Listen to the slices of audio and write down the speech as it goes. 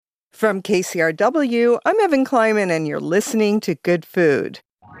From KCRW, I'm Evan Kleiman, and you're listening to Good Food.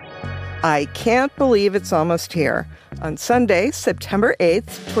 I can't believe it's almost here. On Sunday, September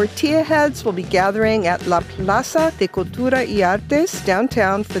 8th, tortilla heads will be gathering at La Plaza de Cultura y Artes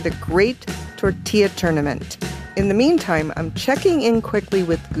downtown for the Great Tortilla Tournament. In the meantime, I'm checking in quickly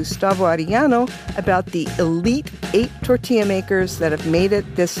with Gustavo Arellano about the elite 8 tortilla makers that have made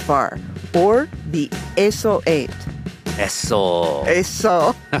it this far, or the Eso 8.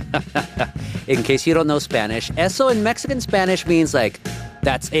 Eso. In case you don't know Spanish, eso in Mexican Spanish means like,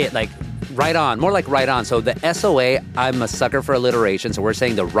 that's it, like right on, more like right on. So the SOA, I'm a sucker for alliteration, so we're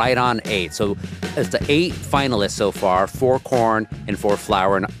saying the right on 8. So it's the 8 finalists so far, 4 corn and 4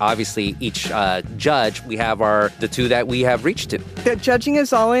 flour. And obviously each judge, we have the 2 that we have reached to. The judging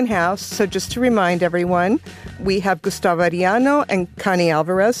is all in-house, so just to remind everyone, we have Gustavo Arellano and Connie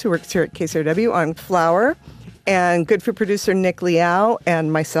Alvarez, who works here at KCRW, on flour. And Good Food producer Nick Liao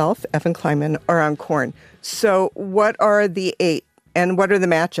and myself, Evan Kleiman, are on corn. So what are the 8? And what are the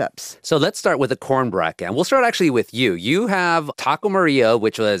matchups? So let's start with the corn bracket. And we'll start actually with you. You have Taco Maria,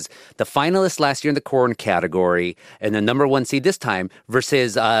 which was the finalist last year in the corn category and the number 1 seed this time,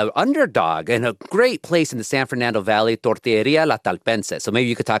 versus underdog in a great place in the San Fernando Valley, Tortilleria La Talpense. So maybe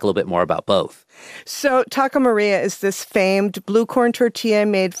you could talk a little bit more about both. So Taco Maria is this famed blue corn tortilla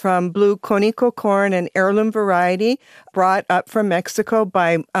made from blue conico corn, an heirloom variety brought up from Mexico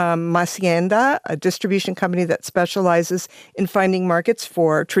by Macienda, a distribution company that specializes in finding markets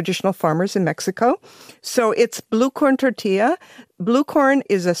for traditional farmers in Mexico. So it's blue corn tortilla. Blue corn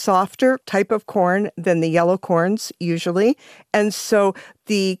is a softer type of corn than the yellow corns usually. And so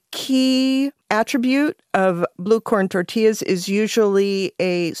the key attribute of blue corn tortillas is usually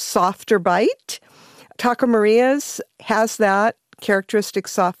a softer bite. Taco Maria's has that characteristic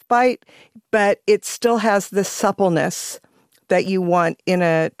soft bite, but it still has the suppleness that you want in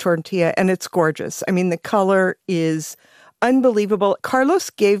a tortilla, and it's gorgeous. I mean, the color is unbelievable. Carlos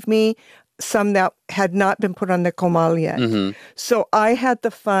gave me some that had not been put on the comal yet. Mm-hmm. So I had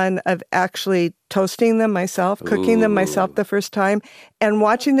the fun of actually toasting them myself, cooking them myself the first time, and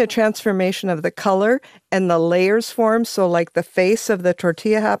watching the transformation of the color and the layers form. So like the face of the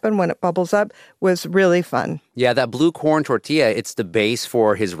tortilla happen when it bubbles up was really fun. Yeah, that blue corn tortilla, it's the base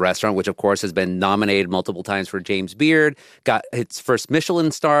for his restaurant, which of course has been nominated multiple times for James Beard, got its first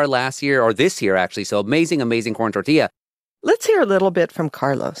Michelin star last year, or this year actually. So amazing, amazing corn tortilla. Let's hear a little bit from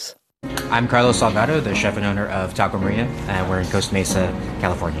Carlos. I'm Carlos Salgado, the chef and owner of Taco Maria, and we're in Costa Mesa,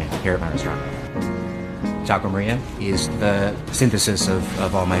 California, here at my restaurant. Taco Maria is the synthesis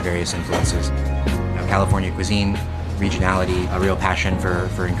of all my various influences. California cuisine, regionality, a real passion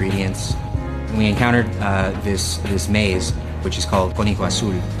for ingredients. When we encountered this maize, which is called conico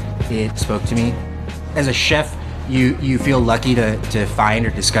azul, it spoke to me. As a chef, you feel lucky to find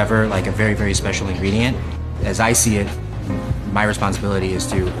or discover like a very, very special ingredient. As I see it, my responsibility is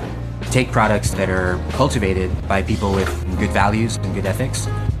to take products that are cultivated by people with good values and good ethics,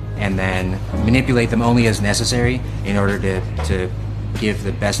 and then manipulate them only as necessary in order to give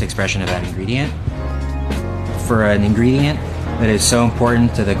the best expression of that ingredient. For an ingredient that is so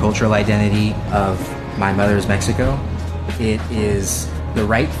important to the cultural identity of my mother's Mexico, it is the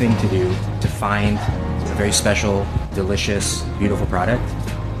right thing to do to find a very special, delicious, beautiful product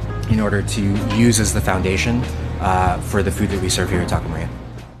in order to use as the foundation for the food that we serve here at Taco Maria.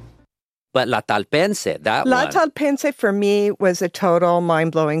 But La Talpense, that La one. Talpense for me was a total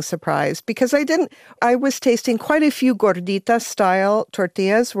mind-blowing surprise because I was tasting quite a few gordita-style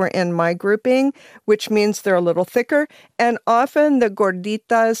tortillas were in my grouping, which means they're a little thicker. And often the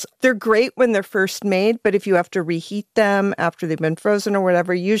gorditas, they're great when they're first made, but if you have to reheat them after they've been frozen or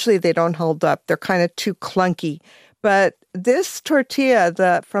whatever, usually they don't hold up. They're kind of too clunky. But this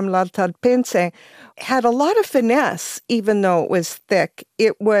tortilla from La Talpense had a lot of finesse, even though it was thick.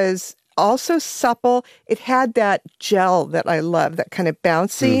 It was also supple. It had that gel that I love, that kind of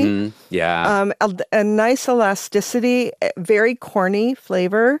bouncy. Mm-hmm. Yeah. A nice elasticity, very corny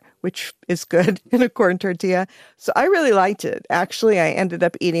flavor, which is good in a corn tortilla. So I really liked it. Actually, I ended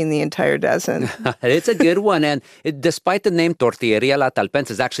up eating the entire dozen. It's a good one. And despite the name Tortilleria La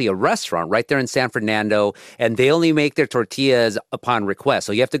Talpense, it's actually a restaurant right there in San Fernando. And they only make their tortillas upon request.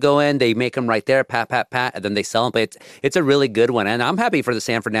 So you have to go in, they make them right there, pat, pat, pat, and then they sell them. But it's a really good one. And I'm happy for the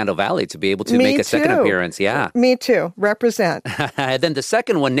San Fernando Valley to be able to make a second appearance. Yeah. Me too. Represent. And then the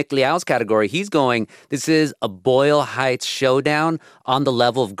second one, Nick Liao's category, he's going, this is a Boyle Heights showdown on the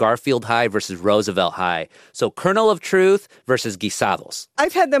level of Garfield High versus Roosevelt High. So Kernel of Truth versus Guisados.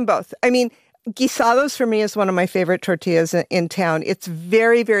 I've had them both. I mean, Guisados for me is one of my favorite tortillas in town. It's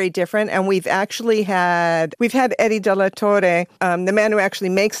very, very different. And we've had Eddie De La Torre, the man who actually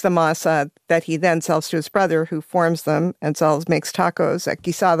makes the masa that he then sells to his brother, who forms them and makes tacos at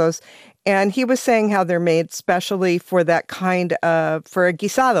Guisados. And he was saying how they're made specially for that for a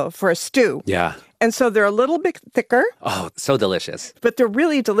guisado, for a stew. Yeah. And so they're a little bit thicker. Oh, so delicious. But they're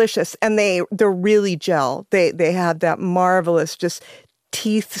really delicious. And they're really gel. They have that marvelous, just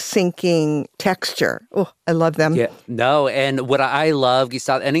teeth-sinking texture. Oh, I love them. Yeah, no, and what I love,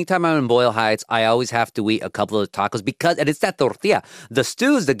 guisado, anytime I'm in Boyle Heights, I always have to eat a couple of tacos and it's that tortilla. The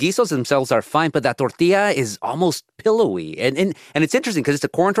stews, the guisos themselves are fine, but that tortilla is almost pillowy. And it's interesting because it's a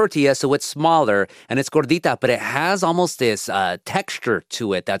corn tortilla, so it's smaller and it's gordita, but it has almost this texture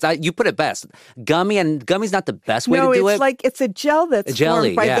to it. You put it best. Gummy, and gummy's not the best way to do it. No, it's like it's a gel that's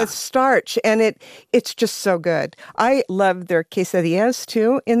formed by the starch, and it's just so good. I love their quesadillas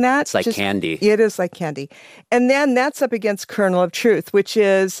too in that. It's like candy. It is like candy. And then that's up against Kernel of Truth, which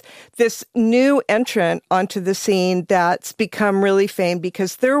is this new entrant onto the scene that's become really famed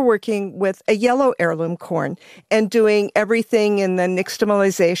because they're working with a yellow heirloom corn and doing everything in the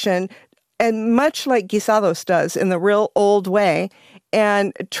nixtamalization, and much like Guisados does in the real old way,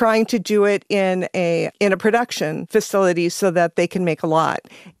 and trying to do it in a production facility so that they can make a lot.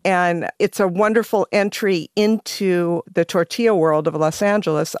 And it's a wonderful entry into the tortilla world of Los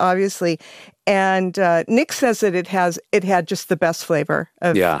Angeles, obviously. And Nick says that it had just the best flavor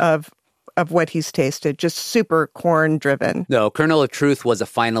of what he's tasted, just super corn-driven. No, Kernel of Truth was a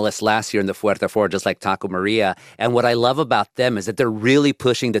finalist last year in the Fuerte Four, just like Taco Maria. And what I love about them is that they're really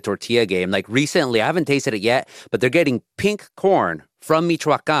pushing the tortilla game. Like recently, I haven't tasted it yet, but they're getting pink corn from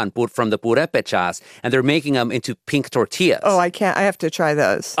Michoacan, from the purépechas, and they're making them into pink tortillas. Oh, I have to try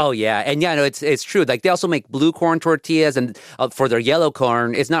those. Oh, yeah. And yeah, no, it's true. Like they also make blue corn tortillas, and for their yellow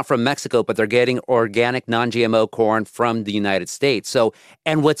corn, it's not from Mexico, but they're getting organic, non-GMO corn from the United States. So,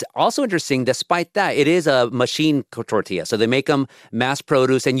 and what's also interesting, despite that, it is a machine tortilla. So they make them mass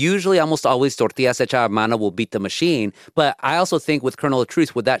produce, and usually almost always tortillas hecha a mano will beat the machine. But I also think with Kernel of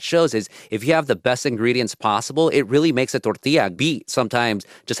Truth, what that shows is if you have the best ingredients possible, it really makes a tortilla beat sometimes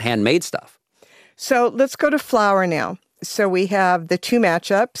just handmade stuff. So let's go to flour now. So we have the two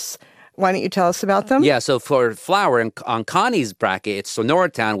matchups. Why don't you tell us about them? Yeah, so for flour, on Connie's bracket, it's Sonora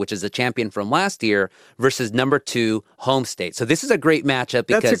Town, which is the champion from last year, versus number 2, Home State. So this is a great matchup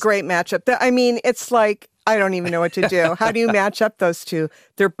because... That's a great matchup. I mean, it's like, I don't even know what to do. How do you match up those two?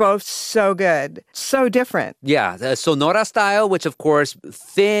 They're both so good, so different. Yeah, the Sonora style, which of course,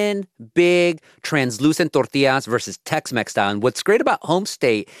 thin, big, translucent tortillas versus Tex-Mex style. And what's great about Home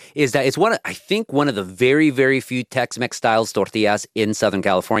State is that it's one of the very, very few Tex-Mex styles tortillas in Southern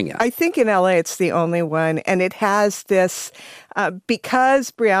California. I think in LA it's the only one. And it has this,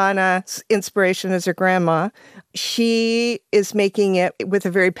 because Brianna's inspiration is her grandma, she is making it with a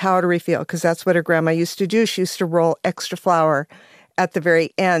very powdery feel because that's what her grandma used to do. She used to roll extra flour at the very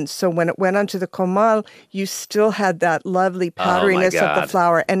end. So when it went onto the comal, you still had that lovely powderiness of the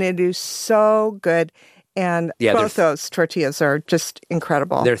flour. And it is so good. And both those tortillas are just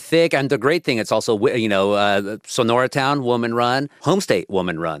incredible. They're thick. And the great thing, it's also, Sonora Town, woman run, Home State,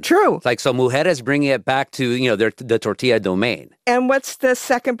 woman run. True. Like, so Mujeres bringing it back to, the tortilla domain. And what's the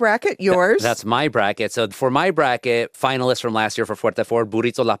second bracket? Yours? That's my bracket. So for my bracket, finalists from last year for Fuerte Four,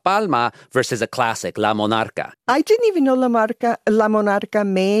 Burrito La Palma versus a classic, La Monarca. I didn't even know La Monarca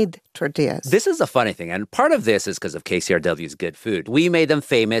made tortillas. This is a funny thing. And part of this is because of KCRW's good food. We made them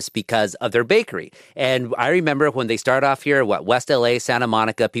famous because of their bakery. And I remember when they started off here, West LA, Santa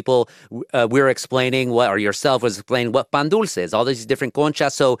Monica, people, we were explaining or yourself was explaining what pan dulce is, all these different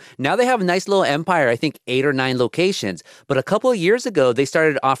conchas. So now they have a nice little empire, I think 8 or 9 locations. But a couple of years ago, they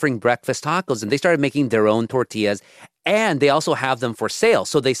started offering breakfast tacos and they started making their own tortillas. And they also have them for sale.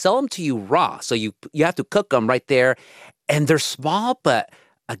 So they sell them to you raw. So you have to cook them right there. And they're small, but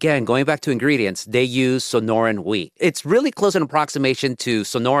again, going back to ingredients, they use Sonoran wheat. It's really close in approximation to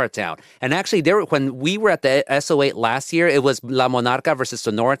Sonora Town. And actually, when we were at the SO8 last year, it was La Monarca versus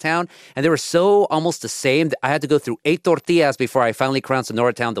Sonora Town. And they were so almost the same that I had to go through 8 tortillas before I finally crowned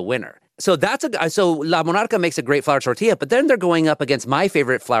Sonora Town the winner. So so La Monarca makes a great flour tortilla, but then they're going up against my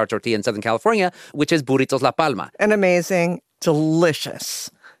favorite flour tortilla in Southern California, which is Burritos La Palma. An amazing,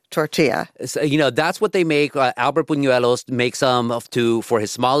 delicious tortilla. So, that's what they make. Albert Buñuelos makes them for his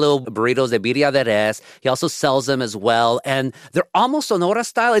small little burritos de birria de res. He also sells them as well. And they're almost Sonora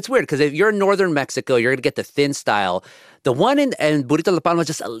style. It's weird because if you're in northern Mexico, you're going to get the thin style. The one in Burrito La Palma is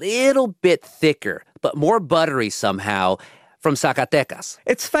just a little bit thicker, but more buttery somehow. from Zacatecas.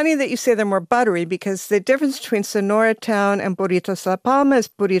 It's funny that you say they're more buttery because the difference between Sonora Town and Burritos La Palma is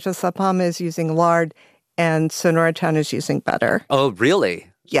Burritos La Palma is using lard and Sonora Town is using butter. Oh, really?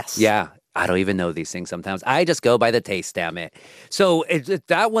 Yes. Yeah. I don't even know these things sometimes. I just go by the taste, damn it. So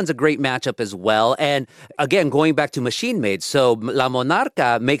that one's a great matchup as well. And again, going back to machine made. So La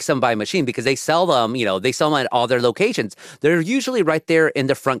Monarca makes them by machine because they sell them, they sell them at all their locations. They're usually right there in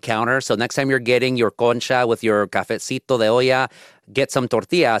the front counter. So next time you're getting your concha with your cafecito de olla, get some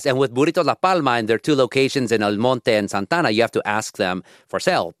tortillas. And with Burritos La Palma and their two locations in El Monte and Santana, you have to ask them for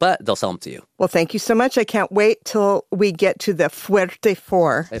sale, but they'll sell them to you. Well, thank you so much. I can't wait till we get to the Fuerte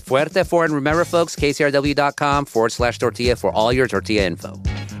Four. Fuerte Four. And remember, folks, kcrw.com/tortilla for all your tortilla info.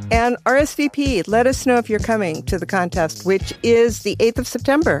 And RSVP, let us know if you're coming to the contest, which is the 8th of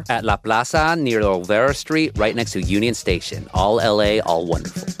September. At La Plaza near Olvera Street, right next to Union Station. All LA, all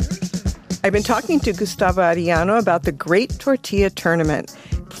wonderful. I've been talking to Gustavo Arellano about the Great Tortilla Tournament.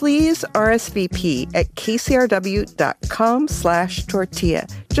 Please RSVP at kcrw.com/tortilla,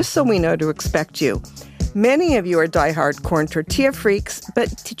 just so we know to expect you. Many of you are diehard corn tortilla freaks,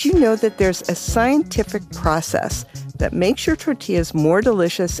 but did you know that there's a scientific process that makes your tortillas more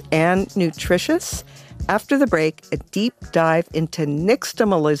delicious and nutritious? After the break, a deep dive into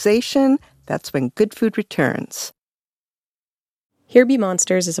nixtamalization. That's when good food returns. Here Be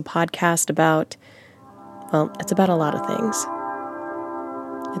Monsters is a podcast about, it's about a lot of things.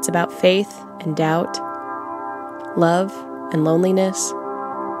 It's about faith and doubt, love and loneliness,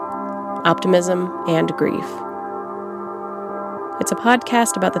 optimism and grief. It's a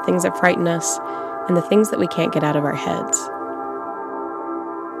podcast about the things that frighten us and the things that we can't get out of our heads.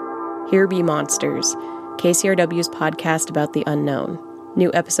 Here Be Monsters, KCRW's podcast about the unknown.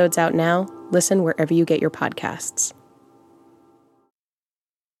 New episodes out now. Listen wherever you get your podcasts.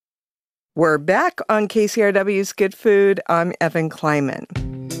 We're back on KCRW's Good Food. I'm Evan Kleiman.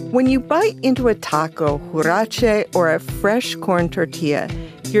 When you bite into a taco, huarache, or a fresh corn tortilla,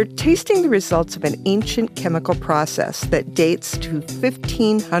 you're tasting the results of an ancient chemical process that dates to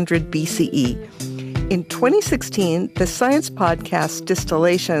 1500 BCE. In 2016, the science podcast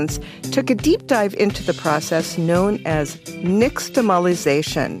Distillations took a deep dive into the process known as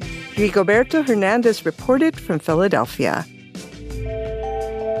nixtamalization. Rigoberto Hernandez reported from Philadelphia.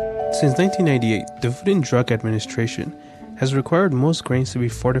 Since 1998, the Food and Drug Administration has required most grains to be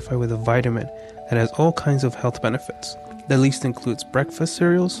fortified with a vitamin that has all kinds of health benefits. The list includes breakfast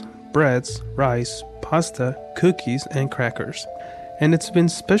cereals, breads, rice, pasta, cookies, and crackers. And it's been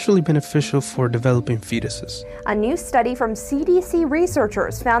especially beneficial for developing fetuses. A new study from CDC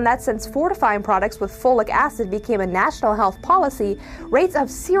researchers found that since fortifying products with folic acid became a national health policy, rates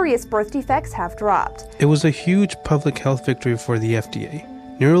of serious birth defects have dropped. It was a huge public health victory for the FDA.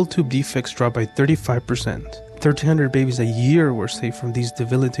 Neural tube defects dropped by 35%. 1,300 babies a year were saved from these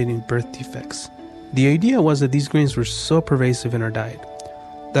debilitating birth defects. The idea was that these grains were so pervasive in our diet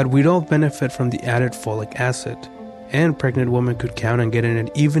that we'd all benefit from the added folic acid, and pregnant women could count on getting it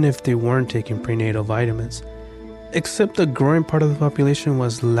even if they weren't taking prenatal vitamins. Except a growing part of the population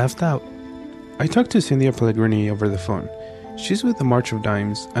was left out. I talked to Cynthia Pellegrini over the phone. She's with the March of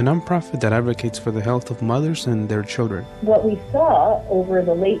Dimes, a nonprofit that advocates for the health of mothers and their children. What we saw over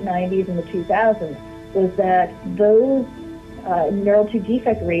the late 90s and the 2000s was that those neural tube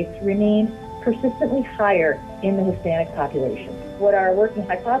defect rates remained persistently higher in the Hispanic population. What our working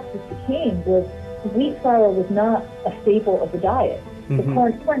hypothesis became was wheat flour was not a staple of the diet. The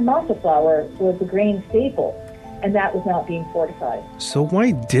corn masa flour was the grain staple, and that was not being fortified. So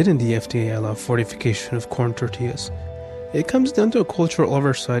why didn't the FDA allow fortification of corn tortillas? It comes down to a cultural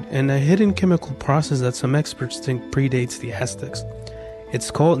oversight and a hidden chemical process that some experts think predates the Aztecs.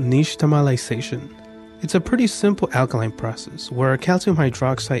 It's called nixtamalization. It's a pretty simple alkaline process where calcium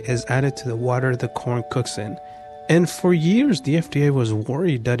hydroxide is added to the water the corn cooks in. And for years, the FDA was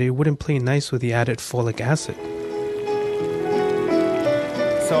worried that it wouldn't play nice with the added folic acid.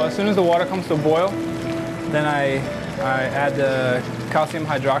 So as soon as the water comes to a boil, then I add the calcium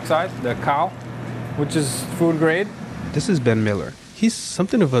hydroxide, the cal, which is food grade. This is Ben Miller. He's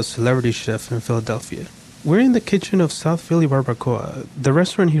something of a celebrity chef in Philadelphia. We're in the kitchen of South Philly Barbacoa, the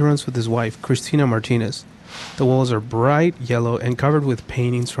restaurant he runs with his wife, Christina Martinez. The walls are bright yellow and covered with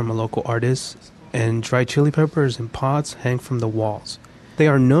paintings from a local artist, and dried chili peppers in pots hang from the walls. They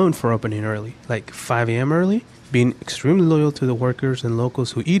are known for opening early, like 5 a.m. early, being extremely loyal to the workers and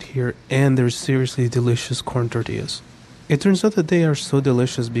locals who eat here, and their seriously delicious corn tortillas. It turns out that they are so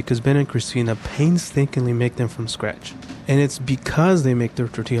delicious because Ben and Christina painstakingly make them from scratch. And it's because they make their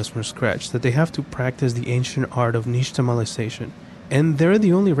tortillas from scratch that they have to practice the ancient art of nixtamalization. And they're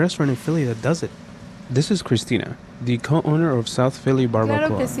the only restaurant in Philly that does it. This is Christina. the co-owner of South Philly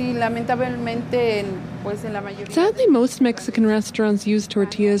Barbacoa. Sadly, most Mexican restaurants use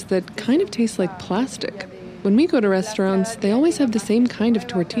tortillas that kind of taste like plastic. When we go to restaurants, they always have the same kind of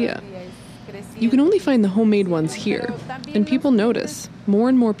tortilla. You can only find the homemade ones here, and people notice. More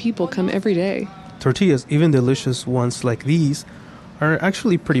and more people come every day. Tortillas, even delicious ones like these, are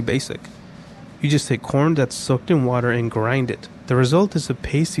actually pretty basic. You just take corn that's soaked in water and grind it. The result is a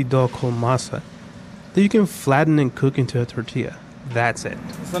pasty dough called masa that you can flatten and cook into a tortilla. That's it.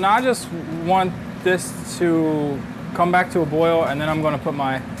 So now I just want this to come back to a boil, and then I'm going to put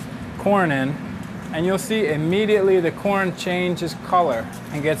my corn in. And you'll see immediately the corn changes color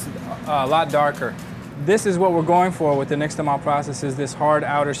and gets a lot darker. This is what we're going for with the nixtamal process, is this hard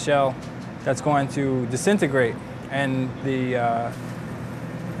outer shell that's going to disintegrate, and the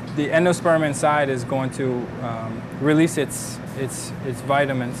endosperm inside is going to release its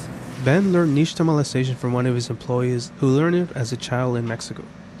vitamins. Ben learned nixtamalization from one of his employees who learned it as a child in Mexico.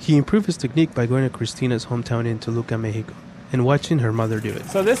 He improved his technique by going to Cristina's hometown in Toluca, Mexico, and watching her mother do it.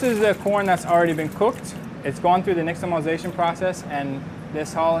 So this is the corn that's already been cooked. It's gone through the nixtamalization process, and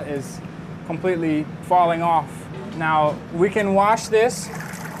this hull is completely falling off. Now, we can wash this,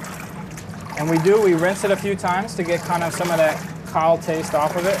 and we rinse it a few times to get kind of some of that caul taste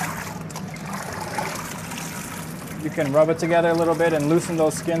off of it. You can rub it together a little bit and loosen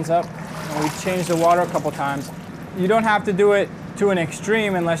those skins up. And we change the water a couple times. You don't have to do it to an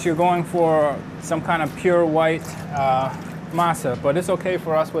extreme unless you're going for some kind of pure white masa, but it's okay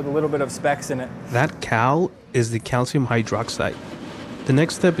for us with a little bit of specks in it. That cal is the calcium hydroxide. The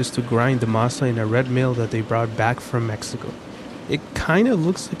next step is to grind the masa in a red mill that they brought back from Mexico. It kind of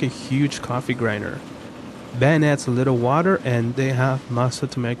looks like a huge coffee grinder. Ben adds a little water and they have masa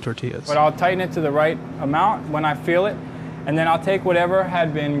to make tortillas. But I'll tighten it to the right amount when I feel it, and then I'll take whatever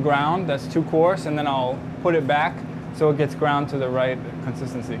had been ground that's too coarse, and then I'll put it back so it gets ground to the right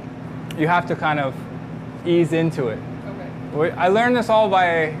consistency. You have to kind of ease into it. I learned this all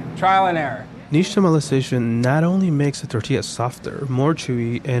by trial and error. Nixtamalization not only makes the tortilla softer, more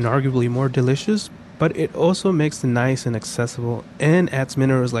chewy, and arguably more delicious, but it also makes them nice and accessible and adds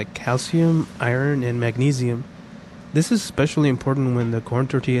minerals like calcium, iron, and magnesium. This is especially important when the corn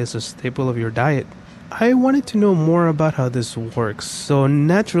tortilla is a staple of your diet. I wanted to know more about how this works, so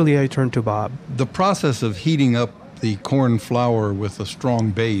naturally I turned to Bob. The process of heating up the corn flour with a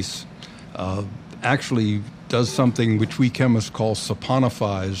strong base actually does something which we chemists call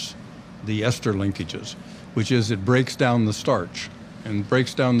saponifies the ester linkages, which is it breaks down the starch, and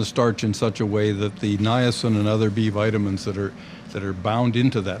breaks down the starch in such a way that the niacin and other B vitamins that are bound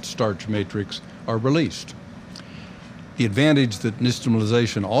into that starch matrix are released. The advantage that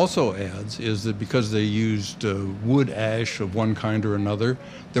nixtamalization also adds is that because they used wood ash of one kind or another,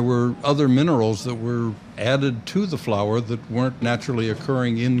 there were other minerals that were added to the flour that weren't naturally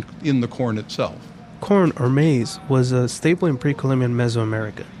occurring in the corn itself. Corn, or maize, was a staple in pre-Columbian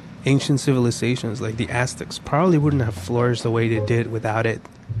Mesoamerica. Ancient civilizations like the Aztecs probably wouldn't have flourished the way they did without it.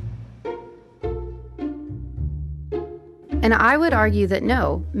 And I would argue that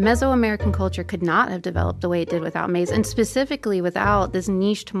no, Mesoamerican culture could not have developed the way it did without maize, and specifically without this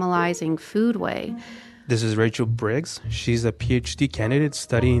nixtamalizing food way. This is Rachel Briggs. She's a PhD candidate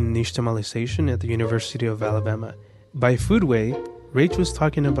studying nixtamalization at the University of Alabama. By food way, Rachel's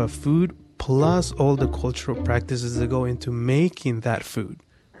talking about food plus all the cultural practices that go into making that food.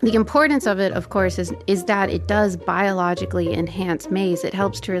 The importance of it, of course, is that it does biologically enhance maize. It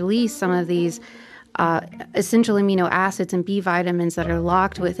helps to release some of these essential amino acids and B vitamins that are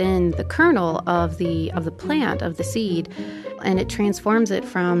locked within the kernel of the plant, of the seed, and it transforms it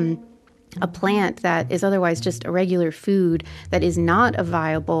from a plant that is otherwise just a regular food that is not a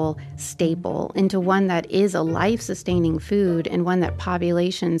viable staple into one that is a life-sustaining food and one that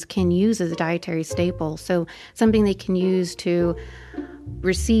populations can use as a dietary staple. So something they can use to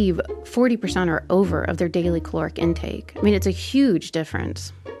receive 40% or over of their daily caloric intake. I mean, it's a huge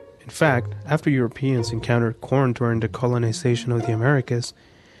difference. In fact, after Europeans encountered corn during the colonization of the Americas,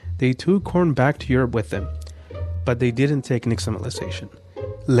 they took corn back to Europe with them, but they didn't take nixtamalization.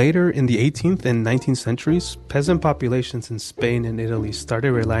 Later, in the 18th and 19th centuries, peasant populations in Spain and Italy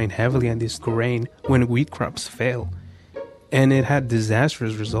started relying heavily on this grain when wheat crops failed, and it had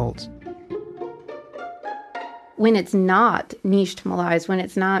disastrous results. When it's not nixtamalized, when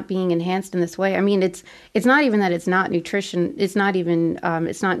it's not being enhanced in this way, I mean, it's not even that it's not nutrition. It's not even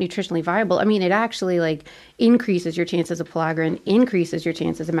it's not nutritionally viable. I mean, it actually like increases your chances of pellagra, increases your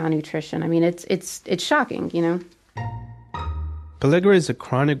chances of malnutrition. I mean, it's shocking, you know. Pellagra is a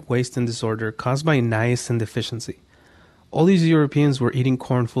chronic wasting disorder caused by niacin deficiency. All these Europeans were eating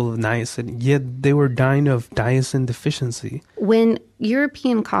corn full of niacin, yet they were dying of niacin deficiency. When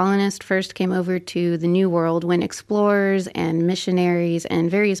European colonists first came over to the New World, when explorers and missionaries and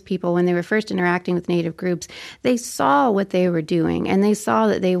various people, when they were first interacting with native groups, they saw what they were doing, and they saw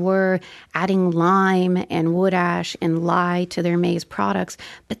that they were adding lime and wood ash and lye to their maize products,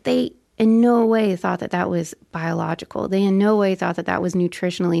 but they in no way thought that that was biological. They in no way thought that that was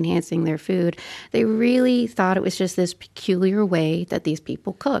nutritionally enhancing their food. They really thought it was just this peculiar way that these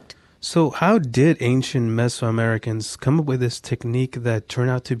people cooked. So how did ancient Mesoamericans come up with this technique that turned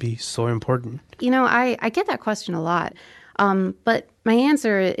out to be so important? I get that question a lot. But my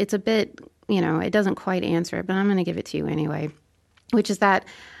answer, it's a bit, it doesn't quite answer it, but I'm going to give it to you anyway, which is that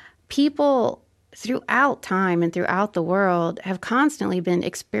people throughout time and throughout the world have constantly been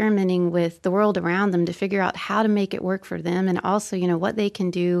experimenting with the world around them to figure out how to make it work for them, and also, what they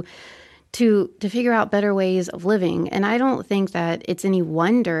can do to figure out better ways of living. And I don't think that it's any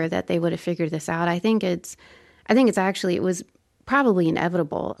wonder that they would have figured this out. I think it was probably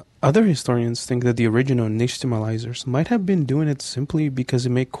inevitable. Other historians think that the original nixtamalizers might have been doing it simply because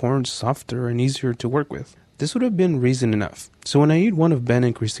it made corn softer and easier to work with. This would have been reason enough. So when I eat one of Ben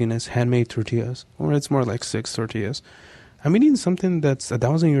and Christina's handmade tortillas, or it's more like 6 tortillas, I'm eating something that's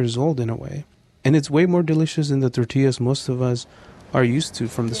 1,000 years old in a way. And it's way more delicious than the tortillas most of us are used to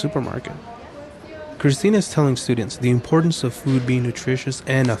from the supermarket. Christina is telling students the importance of food being nutritious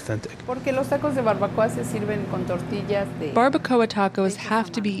and authentic. Barbacoa tacos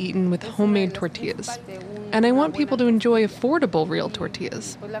have to be eaten with homemade tortillas. And I want people to enjoy affordable real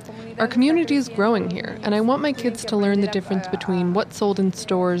tortillas. Our community is growing here, and I want my kids to learn the difference between what's sold in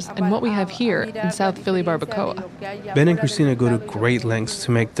stores and what we have here in South Philly Barbacoa. Ben and Christina go to great lengths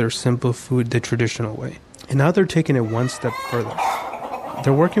to make their simple food the traditional way. And now they're taking it one step further.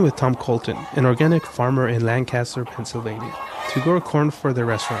 They're working with Tom Colton, an organic farmer in Lancaster, Pennsylvania, to grow corn for their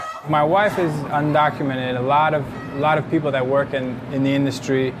restaurant. My wife is undocumented. A lot of people that work in the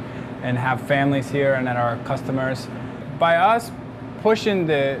industry and have families here and that are customers. By us pushing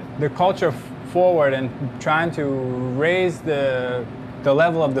the culture forward and trying to raise the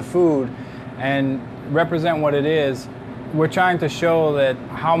level of the food and represent what it is, we're trying to show that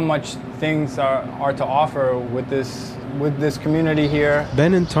how much things are to offer with this community here.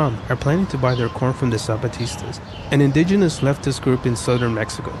 Ben and Tom are planning to buy their corn from the Zapatistas, an indigenous leftist group in southern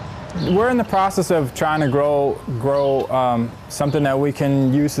Mexico. We're in the process of trying to grow something that we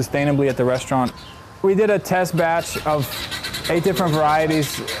can use sustainably at the restaurant. We did a test batch of 8 different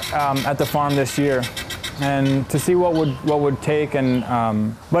varieties at the farm this year, and to see what would take. And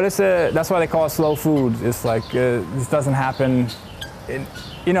but that's why they call it slow food. It's like this doesn't happen,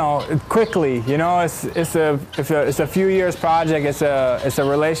 quickly. It's a few years project. It's a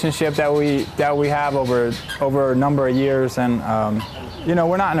relationship that we have over a number of years, and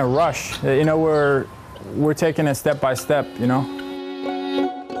we're not in a rush. We're taking it step by step.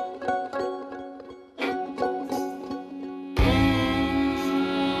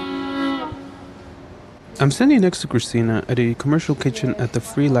 I'm standing next to Christina at a commercial kitchen at the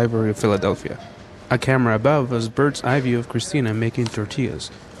Free Library of Philadelphia. A camera above us bird's eye view of Christina making tortillas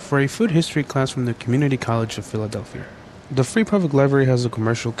for a food history class from the Community College of Philadelphia. The Free Public Library has a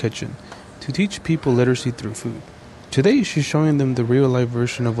commercial kitchen to teach people literacy through food. Today, she's showing them the real-life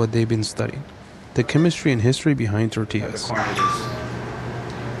version of what they've been studying, the chemistry and history behind tortillas.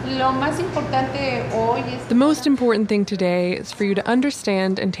 The most important thing today is for you to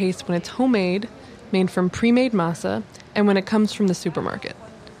understand and taste when it's homemade, made from pre-made masa, and when it comes from the supermarket.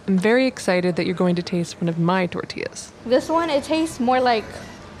 I'm very excited that you're going to taste one of my tortillas. This one, it tastes more like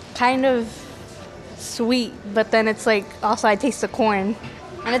kind of sweet, but then it's like also I taste the corn,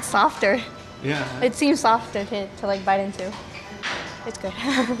 and it's softer. Yeah. It seems softer to bite into. It's good.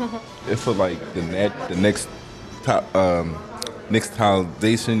 It feels like the next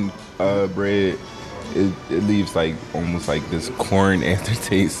nixtamalization bread. It leaves like almost like this corn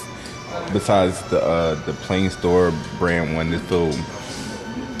aftertaste. Besides the plain store brand one, it feels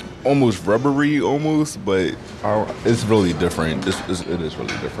almost rubbery, but it's really different. It is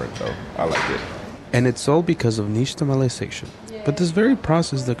really different, though. I like it. And it's all because of nixtamalization. But this very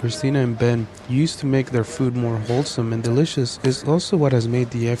process that Christina and Ben used to make their food more wholesome and delicious is also what has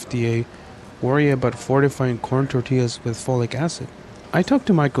made the FDA worry about fortifying corn tortillas with folic acid. I talked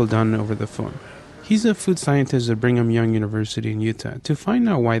to Michael Dunn over the phone. He's a food scientist at Brigham Young University in Utah to find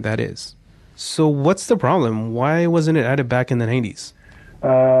out why that is. So what's the problem? Why wasn't it added back in the 90s?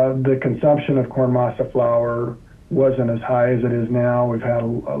 The consumption of corn masa flour wasn't as high as it is now. We've had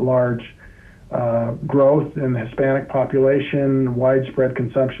a large growth in the Hispanic population, widespread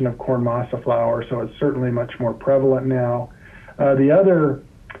consumption of corn masa flour, so it's certainly much more prevalent now. The other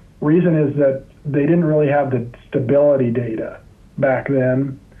reason is that they didn't really have the stability data back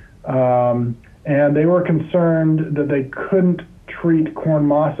then, and they were concerned that they couldn't treat corn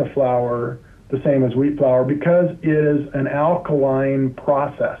masa flour the same as wheat flour because it is an alkaline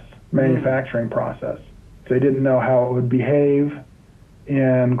process, manufacturing process. So they didn't know how it would behave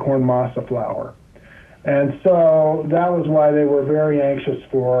in corn masa flour. And so that was why they were very anxious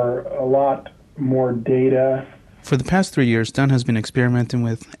for a lot more data. For the past 3 years, Don has been experimenting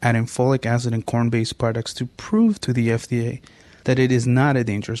with adding folic acid in corn-based products to prove to the FDA that it is not a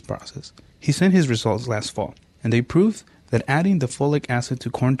dangerous process. He sent his results last fall, and they proved that adding the folic acid to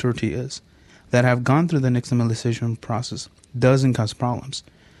corn tortillas that have gone through the nixtamalization process doesn't cause problems.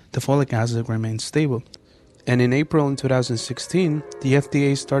 The folic acid remains stable. And in April in 2016, the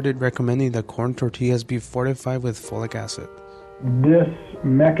FDA started recommending that corn tortillas be fortified with folic acid. This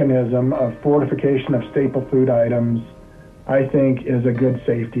mechanism of fortification of staple food items, I think, is a good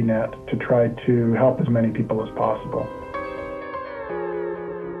safety net to try to help as many people as possible.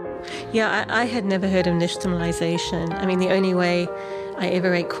 Yeah, I had never heard of nixtamalization. I mean, the only way I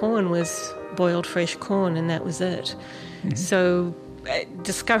ever ate corn was boiled fresh corn, and that was it. Mm-hmm. So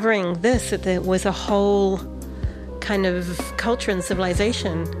discovering this, that there was a whole kind of culture and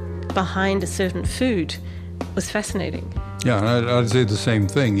civilization behind a certain food, was fascinating. Yeah, and I'd say the same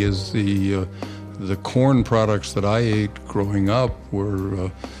thing is the corn products that I ate growing up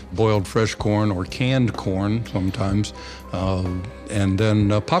were boiled fresh corn or canned corn sometimes, and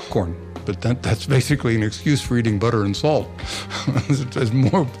then popcorn. But that's basically an excuse for eating butter and salt.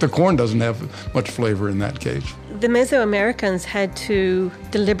 The corn doesn't have much flavor in that case. The Mesoamericans had to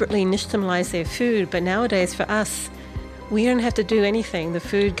deliberately nixtamalize their food, but nowadays for us, we don't have to do anything. The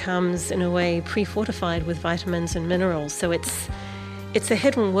food comes in a way pre-fortified with vitamins and minerals. So it's a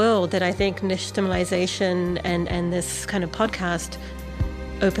hidden world that I think nixtamalization and this kind of podcast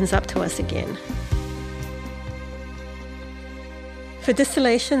opens up to us again. For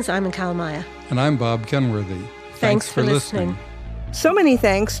Distillations, I'm Mikal Meyer. And I'm Bob Kenworthy. Thanks for listening. So many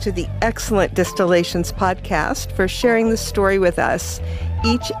thanks to the excellent Distillations podcast for sharing the story with us.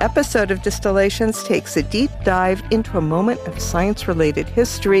 Each episode of Distillations takes a deep dive into a moment of science-related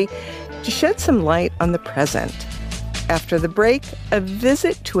history to shed some light on the present. After the break, a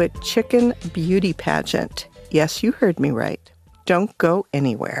visit to a chicken beauty pageant. Yes, you heard me right. Don't go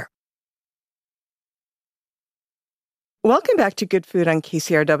anywhere. Welcome back to Good Food on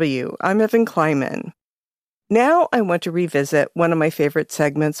KCRW. I'm Evan Kleiman. Now I want to revisit one of my favorite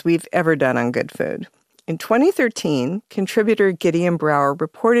segments we've ever done on Good Food. In 2013, contributor Gideon Brower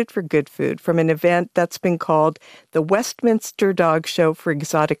reported for Good Food from an event that's been called the Westminster Dog Show for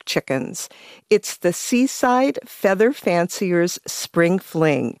Exotic Chickens. It's the Seaside Feather Fanciers Spring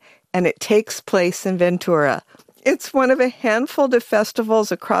Fling, and it takes place in Ventura. It's one of a handful of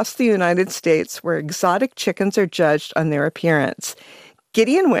festivals across the United States where exotic chickens are judged on their appearance.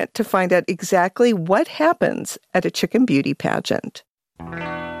 Gideon went to find out exactly what happens at a chicken beauty pageant.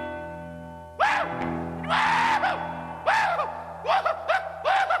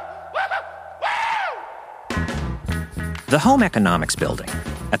 The Home Economics Building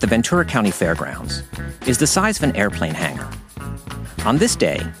at the Ventura County Fairgrounds is the size of an airplane hangar. On this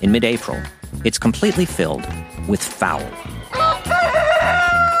day, in mid-April, it's completely filled with fowl.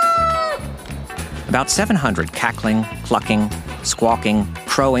 About 700 cackling, clucking, squawking,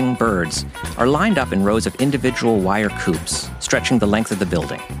 crowing birds are lined up in rows of individual wire coops stretching the length of the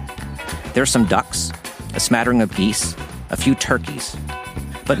building. There are some ducks, a smattering of geese, a few turkeys.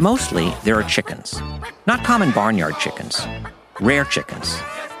 But mostly there are chickens. Not common barnyard chickens, rare chickens,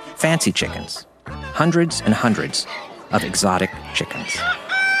 fancy chickens, hundreds and hundreds of exotic chickens.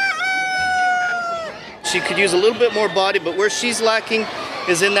 She could use a little bit more body, but where she's lacking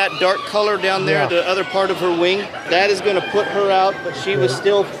is in that dark color down there, the other part of her wing. That is going to put her out, but she was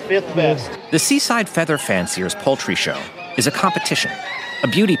still fifth best. The Seaside Feather Fanciers Poultry Show is a competition, a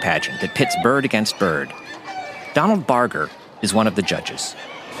beauty pageant that pits bird against bird. Donald Barger is one of the judges.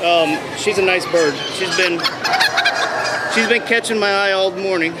 She's a nice bird. She's been catching my eye all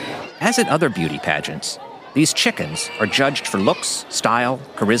morning. As at other beauty pageants, these chickens are judged for looks, style,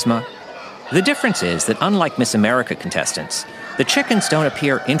 charisma. The difference is that unlike Miss America contestants, the chickens don't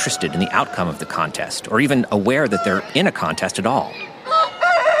appear interested in the outcome of the contest or even aware that they're in a contest at all.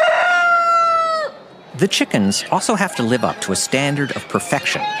 The chickens also have to live up to a standard of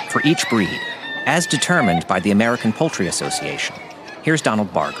perfection for each breed, as determined by the American Poultry Association. Here's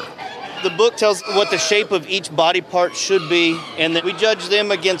Donald Barger. The book tells what the shape of each body part should be, and then we judge them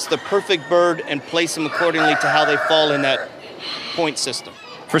against the perfect bird and place them accordingly to how they fall in that point system.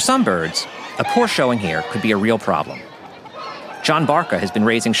 For some birds, a poor showing here could be a real problem. John Barca has been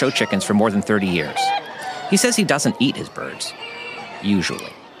raising show chickens for more than 30 years. He says he doesn't eat his birds,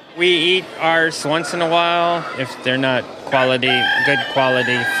 usually. We eat ours once in a while if they're not good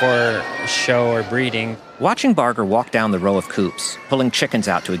quality for show or breeding. Watching Barger walk down the row of coops, pulling chickens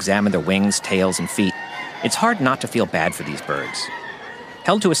out to examine their wings, tails, and feet, it's hard not to feel bad for these birds.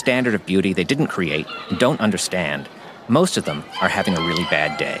 Held to a standard of beauty they didn't create and don't understand, most of them are having a really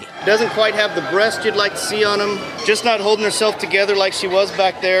bad day. Doesn't quite have the breast you'd like to see on them. Just not holding herself together like she was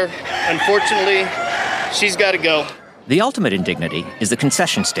back there. Unfortunately, she's got to go. The ultimate indignity is the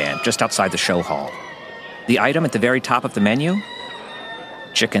concession stand just outside the show hall. The item at the very top of the menu?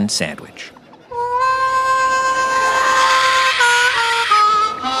 Chicken sandwich.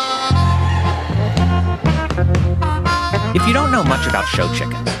 If you don't know much about show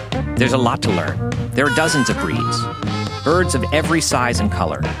chickens, there's a lot to learn. There are dozens of breeds. Birds of every size and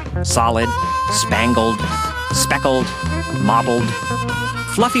color. Solid, spangled, speckled, mottled.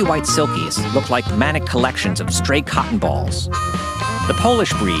 Fluffy white silkies look like manic collections of stray cotton balls. The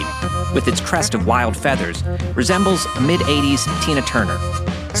Polish breed, with its crest of wild feathers, resembles a mid-'80s Tina Turner.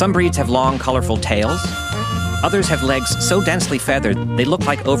 Some breeds have long, colorful tails. Others have legs so densely feathered they look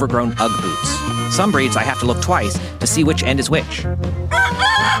like overgrown Ugg boots. Some breeds I have to look twice to see which end is which.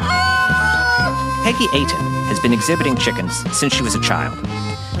 Peggy Ayton has been exhibiting chickens since she was a child.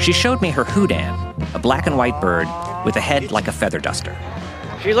 She showed me her houdan, a black and white bird with a head like a feather duster.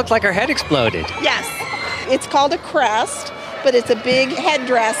 She looked like her head exploded. Yes. It's called a crest, but it's a big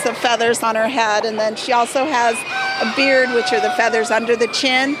headdress of feathers on her head. And then she also has a beard, which are the feathers under the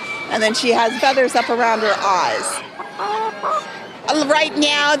chin. And then she has feathers up around her eyes. Right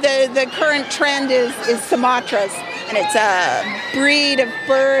now, the current trend is Sumatras. And it's a breed of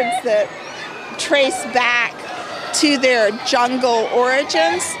birds that trace back to their jungle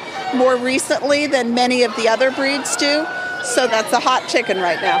origins more recently than many of the other breeds do. So that's a hot chicken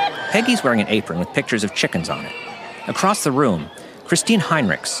right now. Peggy's wearing an apron with pictures of chickens on it. Across the room, Christine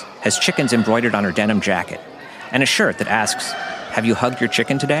Heinrichs has chickens embroidered on her denim jacket and a shirt that asks, "Have you hugged your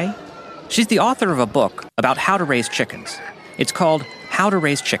chicken today?" She's the author of a book about how to raise chickens. It's called How to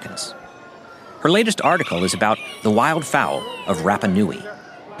Raise Chickens. Her latest article is about the wild fowl of Rapa Nui.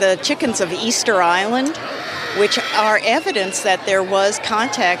 The chickens of Easter Island, which are evidence that there was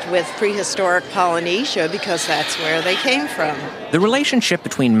contact with prehistoric Polynesia because that's where they came from. The relationship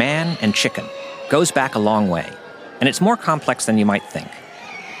between man and chicken goes back a long way, and it's more complex than you might think.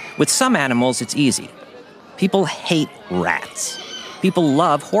 With some animals, it's easy. People hate rats. People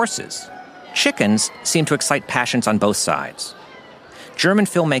love horses. Chickens seem to excite passions on both sides. German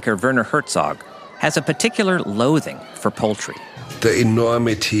filmmaker Werner Herzog has a particular loathing for poultry. The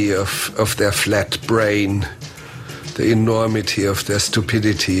enormity of their flat brain, the enormity of their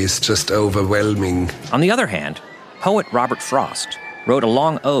stupidity is just overwhelming. On the other hand, poet Robert Frost wrote a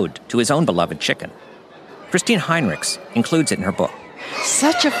long ode to his own beloved chicken. Christine Heinrichs includes it in her book.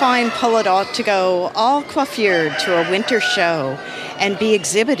 Such a fine poet ought to go all coiffured to a winter show and be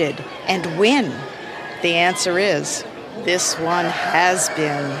exhibited and win. The answer is, this one has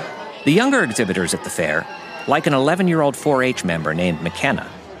been. The younger exhibitors at the fair, like an 11-year-old 4-H member named McKenna,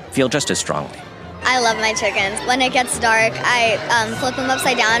 feel just as strongly. I love my chickens. When it gets dark, I flip them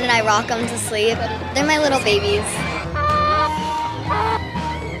upside down and I rock them to sleep. They're my little babies.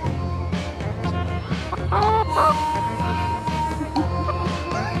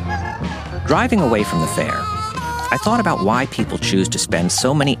 Driving away from the fair, I thought about why people choose to spend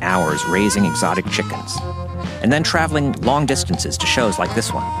so many hours raising exotic chickens, and then traveling long distances to shows like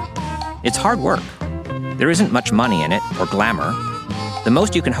this one. It's hard work. There isn't much money in it or glamour. The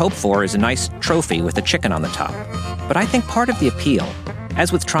most you can hope for is a nice trophy with a chicken on the top. But I think part of the appeal,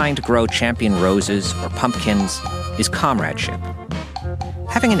 as with trying to grow champion roses or pumpkins, is comradeship.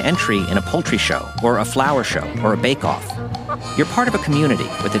 Having an entry in a poultry show or a flower show or a bake-off, you're part of a community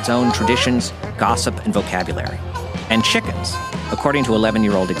with its own traditions, gossip, and vocabulary. And chickens, according to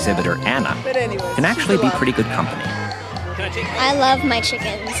 11-year-old exhibitor Anna, can actually be pretty good company. I love my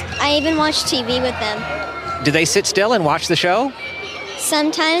chickens. I even watch TV with them. Do they sit still and watch the show?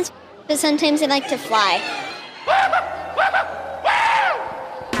 Sometimes, but sometimes they like to fly.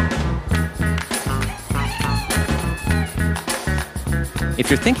 If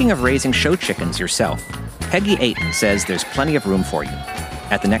you're thinking of raising show chickens yourself, Peggy Ayton says there's plenty of room for you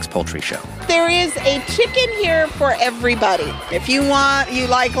at the next poultry show. There is a chicken here for everybody. If you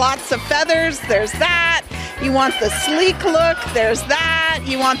like lots of feathers, there's that. You want the sleek look, there's that.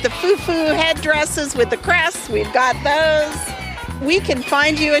 that. You want the foo-foo headdresses with the crests? We've got those. We can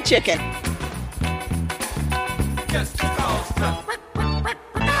find you a chicken. Just keep on stuck.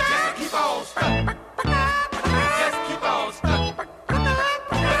 Just keep on stuck. Just keep on stuck.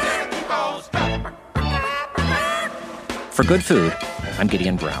 Just keep on stuck. For Good Food, I'm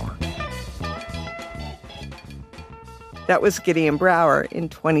Gideon Brower. That was Gideon Brower. In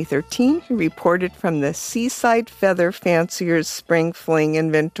 2013, he reported from the Seaside Feather Fancier's Spring Fling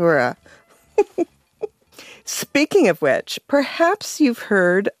in Ventura. Speaking of which, perhaps you've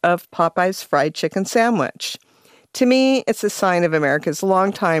heard of Popeye's fried chicken sandwich. To me, it's a sign of America's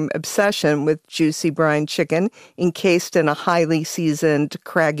longtime obsession with juicy brine chicken encased in a highly seasoned,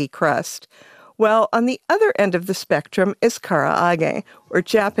 craggy crust. Well, on the other end of the spectrum is karaage, or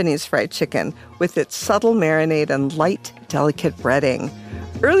Japanese fried chicken, with its subtle marinade and light, delicate breading.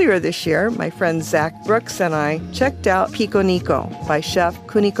 Earlier this year, my friend Zach Brooks and I checked out Pico Nico by chef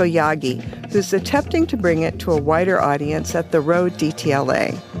Kuniko Yagi, who's attempting to bring it to a wider audience at the Road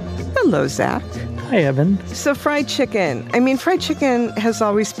DTLA. Hello, Zach. Hi, Evan. So fried chicken. Fried chicken has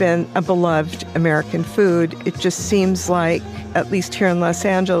always been a beloved American food. It just seems like, at least here in Los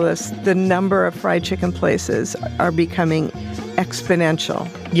Angeles, the number of fried chicken places are becoming exponential.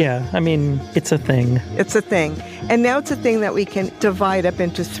 Yeah, it's a thing. It's a thing. And now it's a thing that we can divide up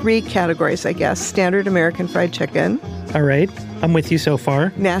into 3 categories, I guess. Standard American fried chicken. All right. I'm with you so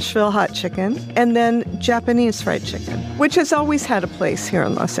far. Nashville hot chicken. And then Japanese fried chicken, which has always had a place here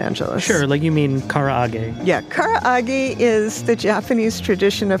in Los Angeles. Sure, like you mean karaage. Yeah, karaage is the Japanese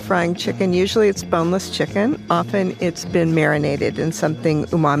tradition of frying chicken. Usually it's boneless chicken. Often it's been marinated in something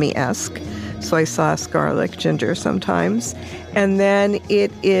umami-esque. Soy sauce, garlic, ginger sometimes. And then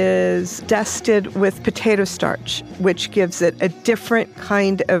it is dusted with potato starch, which gives it a different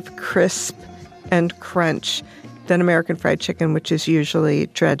kind of crisp and crunch than American fried chicken, which is usually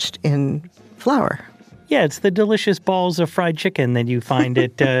dredged in flour. Yeah, it's the delicious balls of fried chicken that you find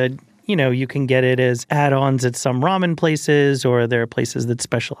at, you can get it as add-ons at some ramen places, or there are places that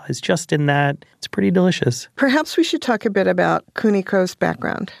specialize just in that. It's pretty delicious. Perhaps we should talk a bit about Kuniko's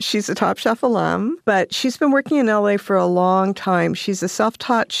background. She's a Top Chef alum, but she's been working in LA for a long time. She's a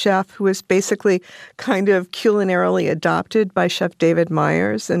self-taught chef who was basically kind of culinarily adopted by Chef David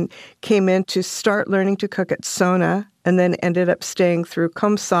Myers and came in to start learning to cook at Sona, and then ended up staying through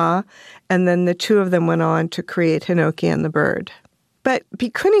Komsa, and then the two of them went on to create Hinoki and the Bird. But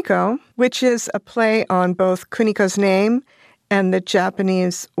Pikuniko, which is a play on both Kuniko's name and the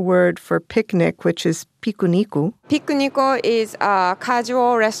Japanese word for picnic, which is pikuniku. Pikuniko is a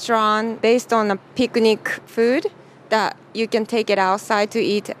casual restaurant based on a picnic food that you can take it outside to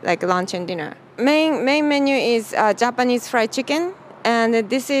eat like lunch and dinner. Main menu is Japanese fried chicken. And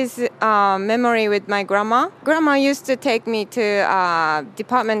this is memory with my grandma. Grandma used to take me to a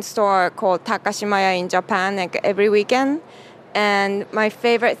department store called Takashimaya in Japan like every weekend. And my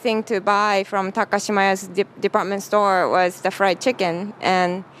favorite thing to buy from Takashimaya's department store was the fried chicken.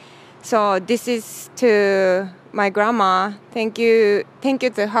 And so this is to my grandma. Thank you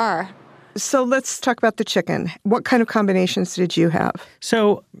to her. So let's talk about the chicken. What kind of combinations did you have?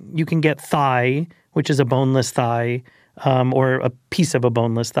 So you can get thigh, which is a boneless thigh, or a piece of a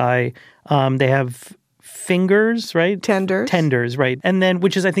boneless thigh. They have fingers, right? Tenders, right. And then,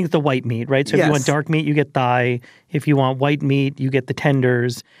 which is, I think, the white meat, right? So if you want dark meat, you get thigh. If you want white meat, you get the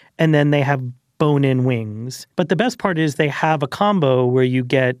tenders. And then they have bone-in wings. But the best part is they have a combo where you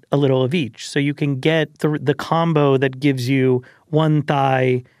get a little of each. So you can get the combo that gives you one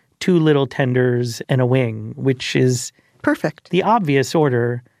thigh, 2 little tenders, and a wing, which is perfect. The obvious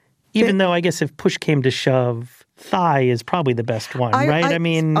order, even though I guess if push came to shove, thigh is probably the best one, right?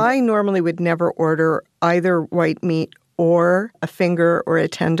 I normally would never order either white meat or a finger or a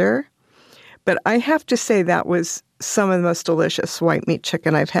tender. But I have to say that was some of the most delicious white meat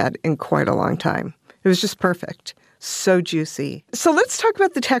chicken I've had in quite a long time. It was just perfect. So juicy. So let's talk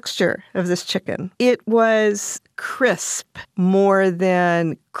about the texture of this chicken. It was crisp more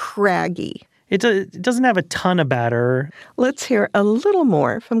than craggy. It doesn't have a ton of batter. Let's hear a little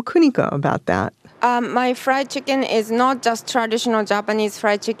more from Kuniko about that. My fried chicken is not just traditional Japanese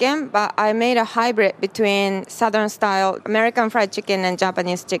fried chicken, but I made a hybrid between Southern style American fried chicken and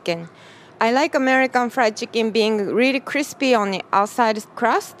Japanese chicken. I like American fried chicken being really crispy on the outside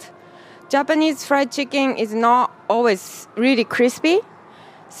crust. Japanese fried chicken is not always really crispy,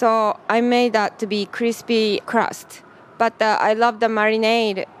 so I made that to be crispy crust. But I love the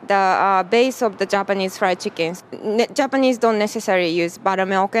marinade, the base of the Japanese fried chickens. Japanese don't necessarily use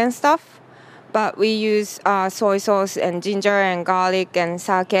buttermilk and stuff, but we use soy sauce and ginger and garlic and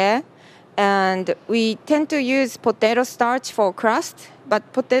sake. And we tend to use potato starch for crust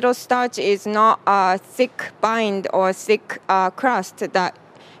But potato starch is not a thick bind or thick crust that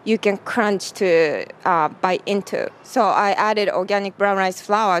you can crunch to bite into. So I added organic brown rice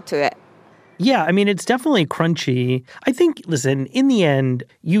flour to it. Yeah, I mean, it's definitely crunchy. I think, listen, in the end,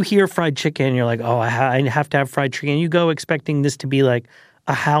 you hear fried chicken, you're like, oh, I have to have fried chicken. You go expecting this to be like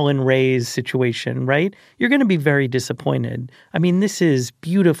a Howlin' Ray's situation, right? You're going to be very disappointed. I mean, this is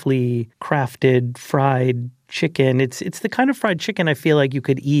beautifully crafted fried chicken. It's the kind of fried chicken I feel like you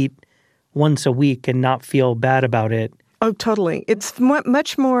could eat once a week and not feel bad about it. Oh, totally. It's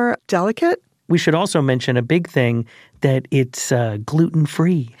much more delicate. We should also mention a big thing, that it's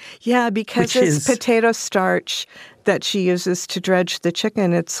gluten-free. Yeah, because it's potato starch that she uses to dredge the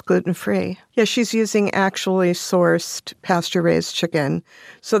chicken. It's gluten-free. Yeah, she's using actually sourced pasture-raised chicken.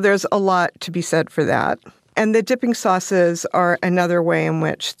 So there's a lot to be said for that. And the dipping sauces are another way in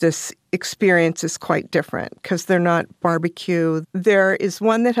which this experience is quite different because they're not barbecue. There is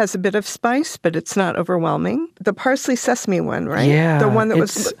one that has a bit of spice, but it's not overwhelming. The parsley sesame one, right? Yeah. The one that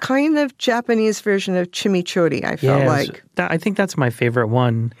was kind of Japanese version of chimichurri, I felt like. I think that's my favorite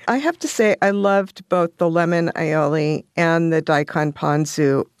one. I have to say I loved both the lemon aioli and the daikon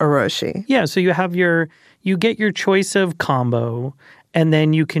ponzu oroshi. Yeah, so you get your choice of combo, and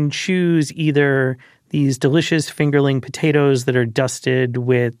then you can choose either these delicious fingerling potatoes that are dusted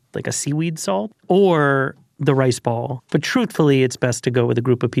with like a seaweed salt or the rice ball. But truthfully, it's best to go with a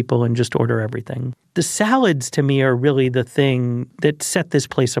group of people and just order everything. The salads to me are really the thing that set this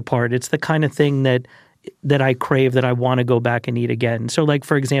place apart. It's the kind of thing that I crave, that I want to go back and eat again. So like,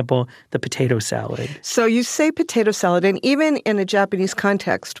 for example, the potato salad. So you say potato salad, and even in a Japanese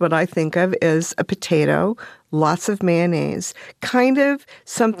context, what I think of is a potato, lots of mayonnaise, kind of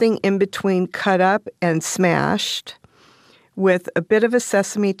something in between cut up and smashed with a bit of a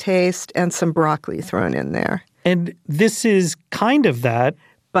sesame taste and some broccoli thrown in there. And this is kind of that,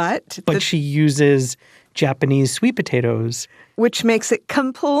 but she uses Japanese sweet potatoes. Which makes it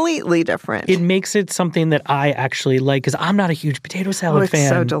completely different. It makes it something that I actually like because I'm not a huge potato salad fan. It's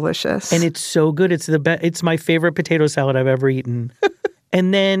so delicious. And it's so good. It's the best. It's my favorite potato salad I've ever eaten.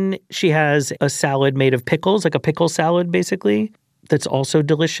 And then she has a salad made of pickles, like a pickle salad basically, that's also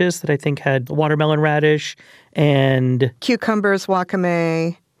delicious, that I think had watermelon radish and cucumbers,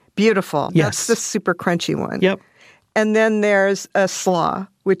 wakame. Beautiful. Yes. That's the super crunchy one. Yep. And then there's a slaw,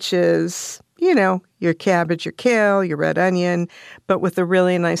 which is, you know, your cabbage, your kale, your red onion, but with a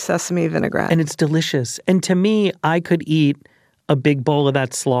really nice sesame vinaigrette. And it's delicious. And to me, I could eat a big bowl of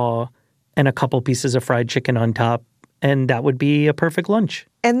that slaw and a couple pieces of fried chicken on top, and that would be a perfect lunch.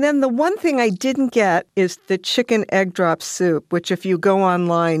 And then the one thing I didn't get is the chicken egg drop soup, which if you go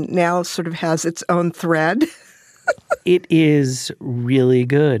online now sort of has its own thread. It is really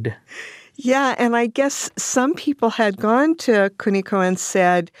good. Yeah, and I guess some people had gone to Kuniko and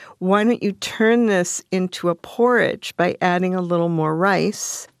said, why don't you turn this into a porridge by adding a little more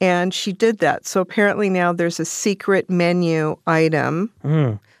rice? And she did that. So apparently now there's a secret menu item.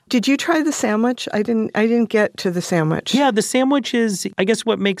 Did you try the sandwich? I didn't get to the sandwich. Yeah, the sandwich is, I guess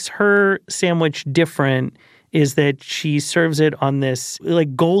what makes her sandwich different is that she serves it on this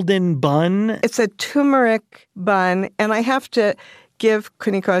like golden bun. It's a turmeric bun, and I have to give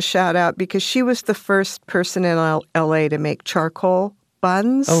Kuniko a shout out because she was the first person in LA to make charcoal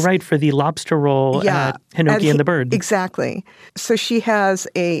buns. Oh, right, for the lobster roll at Hinoki and the Bird. Exactly. So she has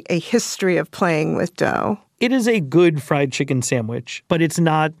a history of playing with dough. It is a good fried chicken sandwich, but it's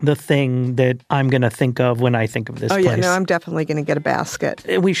not the thing that I'm going to think of when I think of this place. Oh, yeah, no, I'm definitely going to get a basket.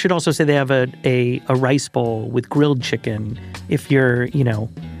 We should also say they have a rice bowl with grilled chicken if you're,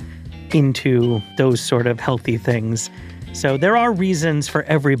 into those sort of healthy things. So there are reasons for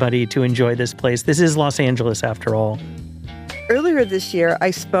everybody to enjoy this place. This is Los Angeles, after all. Earlier this year,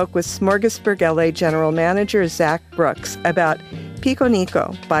 I spoke with Smorgasburg LA General Manager Zach Brooks about Pico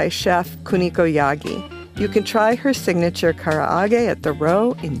Nico by Chef Kuniko Yagi. You can try her signature karaage at The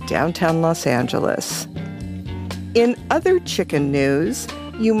Row in downtown Los Angeles. In other chicken news,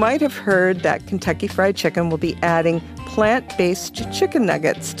 you might have heard that Kentucky Fried Chicken will be adding plant-based chicken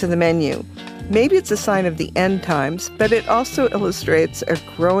nuggets to the menu. Maybe it's a sign of the end times, but it also illustrates a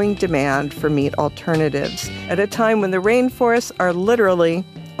growing demand for meat alternatives at a time when the rainforests are literally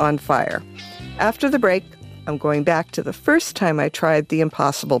on fire. After the break, I'm going back to the first time I tried the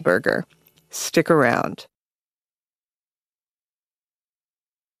Impossible Burger. Stick around.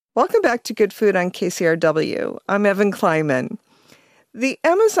 Welcome back to Good Food on KCRW. I'm Evan Kleiman. The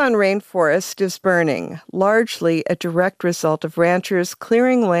Amazon rainforest is burning, largely a direct result of ranchers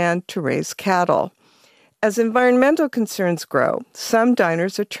clearing land to raise cattle. As environmental concerns grow, some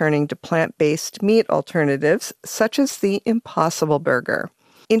diners are turning to plant-based meat alternatives, such as the Impossible Burger.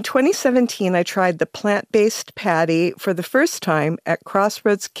 In 2017, I tried the plant-based patty for the first time at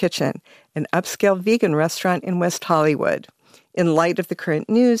Crossroads Kitchen, an upscale vegan restaurant in West Hollywood. In light of the current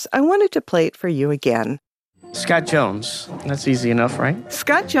news, I wanted to play it for you again. Scott Jones. That's easy enough, right?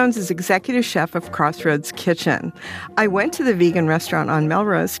 Scott Jones is executive chef of Crossroads Kitchen. I went to the vegan restaurant on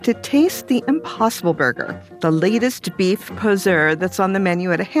Melrose to taste the Impossible Burger, the latest beef poseur that's on the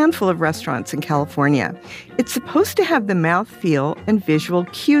menu at a handful of restaurants in California. It's supposed to have the mouthfeel and visual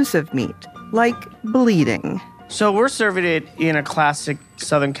cues of meat, like bleeding. So we're serving it in a classic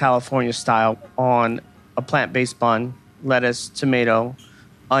Southern California style on a plant-based bun, lettuce, tomato,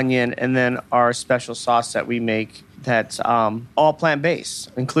 onion, and then our special sauce that we make that's all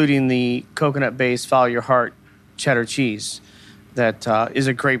plant-based, including the coconut-based Follow Your Heart cheddar cheese that is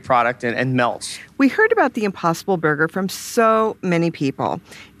a great product and melts. We heard about the Impossible Burger from so many people.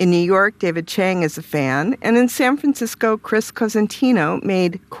 In New York, David Chang is a fan, and in San Francisco, Chris Cosentino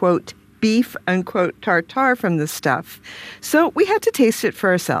made, quote, beef, unquote, tartare from this stuff. So we had to taste it for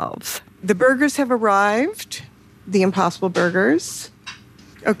ourselves. The burgers have arrived, the Impossible Burgers.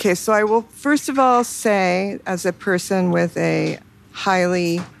 Okay, so I will first of all say, as a person with a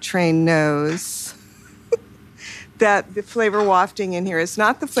highly trained nose, that the flavor wafting in here is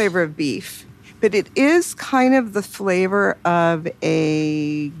not the flavor of beef, but it is kind of the flavor of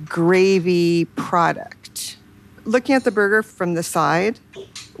a gravy product. Looking at the burger from the side,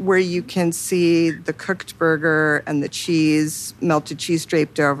 where you can see the cooked burger and the cheese, melted cheese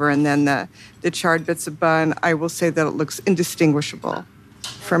draped over, and then the charred bits of bun, I will say that it looks indistinguishable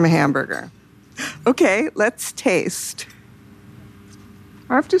from a hamburger. Okay, let's taste.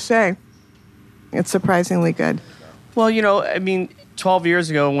 I have to say, it's surprisingly good. Well, 12 years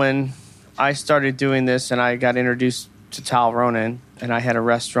ago when I started doing this and I got introduced to Tal Ronan, and I had a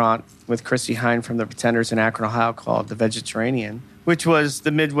restaurant with Chrissy Hine from the Pretenders in Akron, Ohio called The Vegetarian, which was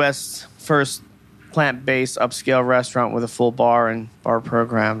the Midwest's first plant-based upscale restaurant with a full bar and bar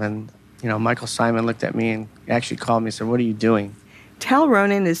program. And, Michael Simon looked at me and actually called me and said, "What are you doing?" Tal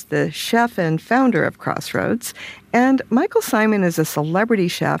Ronan is the chef and founder of Crossroads, and Michael Simon is a celebrity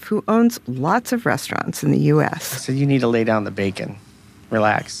chef who owns lots of restaurants in the U.S. I said, "You need to lay down the bacon.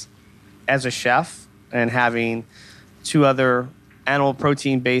 Relax." As a chef and having two other animal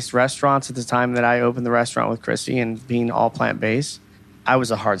protein-based restaurants at the time that I opened the restaurant with Chrissy and being all plant-based, I was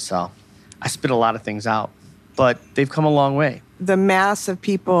a hard sell. I spit a lot of things out, but they've come a long way. The mass of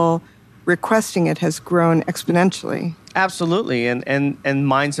people requesting it has grown exponentially. Absolutely, and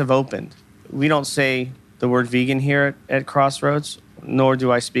minds have opened. We don't say the word vegan here at Crossroads, nor do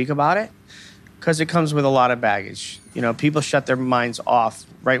I speak about it, because it comes with a lot of baggage. People shut their minds off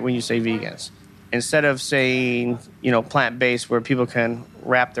right when you say vegans. Instead of saying, plant-based, where people can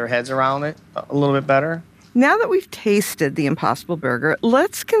wrap their heads around it a little bit better. Now that we've tasted the Impossible Burger,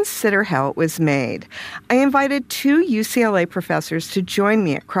 let's consider how it was made. I invited two UCLA professors to join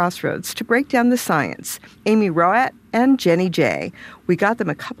me at Crossroads to break down the science, Amy Roat and Jenny J. We got them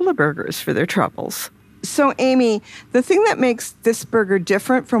a couple of burgers for their troubles. So, Amy, the thing that makes this burger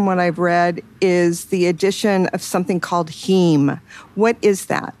different from what I've read is the addition of something called heme. What is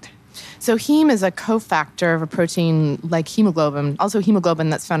that? So heme is a cofactor of a protein like hemoglobin, also hemoglobin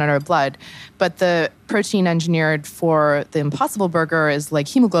that's found in our blood. But the protein engineered for the Impossible Burger is like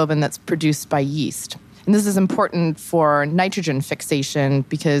hemoglobin that's produced by yeast. And this is important for nitrogen fixation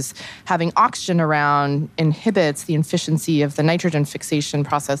because having oxygen around inhibits the efficiency of the nitrogen fixation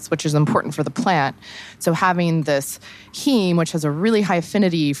process, which is important for the plant. So having this heme, which has a really high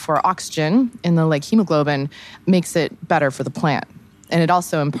affinity for oxygen in the like hemoglobin, makes it better for the plant. And it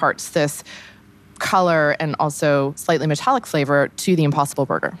also imparts this color and also slightly metallic flavor to the Impossible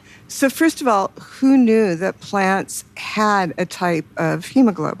Burger. So first of all, who knew that plants had a type of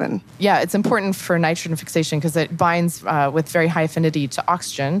hemoglobin? Yeah, it's important for nitrogen fixation because it binds with very high affinity to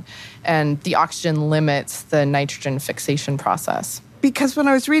oxygen, and the oxygen limits the nitrogen fixation process. Because when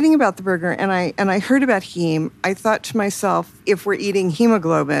I was reading about the burger and I heard about heme, I thought to myself, if we're eating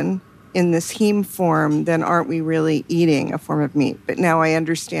hemoglobin in this heme form, then aren't we really eating a form of meat? But now I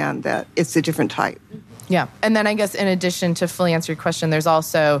understand that it's a different type. Yeah, and then I guess in addition to fully answer your question, there's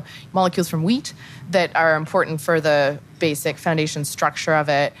also molecules from wheat that are important for the basic foundation structure of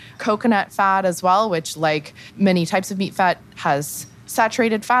it. Coconut fat as well, which like many types of meat fat has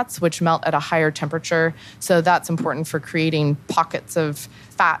saturated fats, which melt at a higher temperature. So that's important for creating pockets of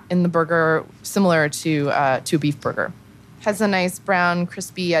fat in the burger, similar to a beef burger. Has a nice brown,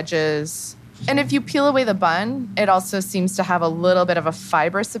 crispy edges. And if you peel away the bun, it also seems to have a little bit of a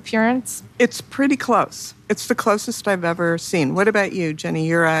fibrous appearance. It's pretty close. It's the closest I've ever seen. What about you, Jenny?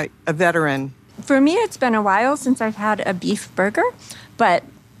 You're a veteran. For me, it's been a while since I've had a beef burger, but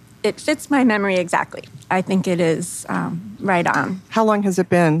it fits my memory exactly. I think it is right on. How long has it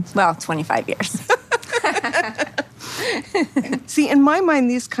been? Well, 25 years. See, in my mind,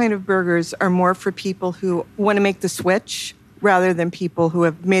 these kind of burgers are more for people who want to make the switch rather than people who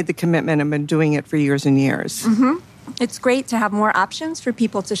have made the commitment and been doing it for years and years. Mm-hmm. It's great to have more options for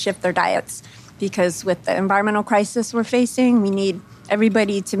people to shift their diets because with the environmental crisis we're facing, we need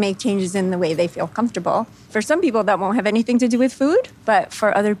everybody to make changes in the way they feel comfortable. For some people, that won't have anything to do with food, but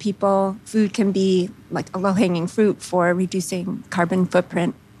for other people, food can be like a low-hanging fruit for reducing carbon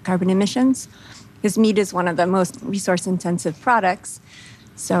footprint, carbon emissions, because meat is one of the most resource-intensive products.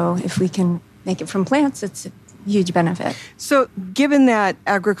 So if we can make it from plants, it's a huge benefit. So given that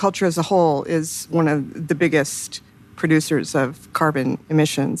agriculture as a whole is one of the biggest producers of carbon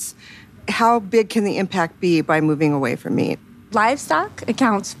emissions, how big can the impact be by moving away from meat? Livestock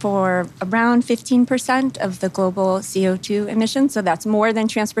accounts for around 15% of the global CO2 emissions, so that's more than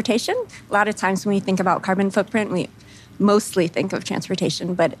transportation. A lot of times when we think about carbon footprint, we mostly think of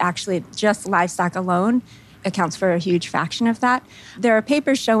transportation, but actually just livestock alone accounts for a huge fraction of that. There are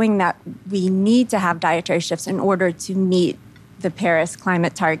papers showing that we need to have dietary shifts in order to meet the Paris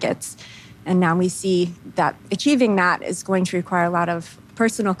climate targets. And now we see that achieving that is going to require a lot of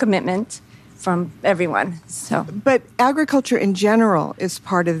personal commitment from everyone. But agriculture in general is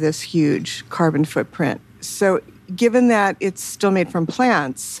part of this huge carbon footprint. So given that it's still made from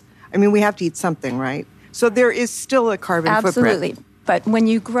plants, I mean, we have to eat something, right? So there is still a carbon footprint. Absolutely. But when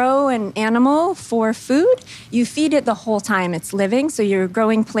you grow an animal for food, you feed it the whole time it's living. So you're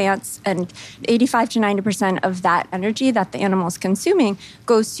growing plants, and 85 to 90% of that energy that the animal is consuming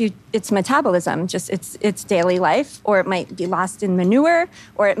goes to its metabolism, just its daily life, or it might be lost in manure,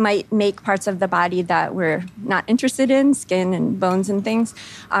 or it might make parts of the body that we're not interested in, skin and bones and things.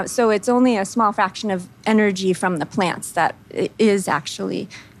 So it's only a small fraction of energy from the plants that is actually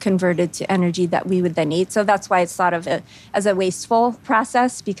converted to energy that we would then eat. So that's why it's thought of as a wasteful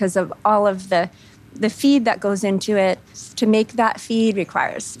process, because of all of the feed that goes into it. To make that feed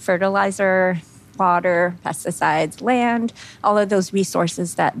requires fertilizer, water, pesticides, land, all of those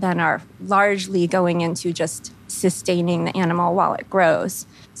resources that then are largely going into just sustaining the animal while it grows.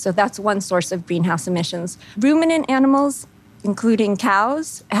 So that's one source of greenhouse emissions. Ruminant animals, including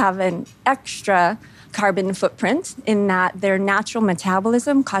cows, have an extra carbon footprint in that their natural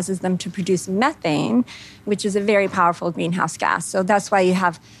metabolism causes them to produce methane, which is a very powerful greenhouse gas. So that's why you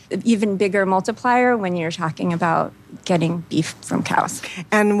have an even bigger multiplier when you're talking about getting beef from cows.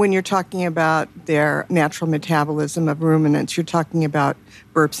 And when you're talking about their natural metabolism of ruminants, you're talking about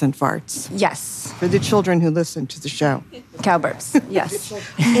burps and farts. Yes. For the children who listen to the show. Cow burps, yes.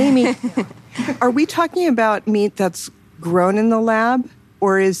 Amy, are we talking about meat that's grown in the lab?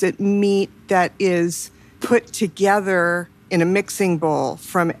 Or is it meat that is put together in a mixing bowl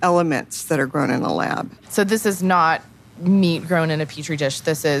from elements that are grown in a lab? So this is not meat grown in a petri dish.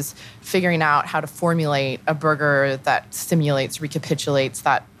 This is figuring out how to formulate a burger that simulates, recapitulates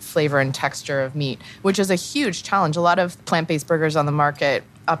that flavor and texture of meat, which is a huge challenge. A lot of plant-based burgers on the market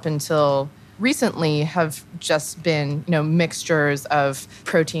up until recently have just been, mixtures of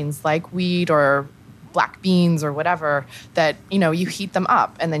proteins like wheat or black beans or whatever that, you heat them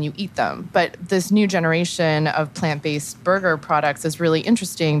up and then you eat them. But this new generation of plant-based burger products is really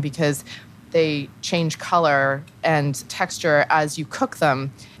interesting because they change color and texture as you cook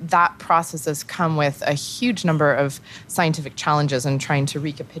them. That process has come with a huge number of scientific challenges in trying to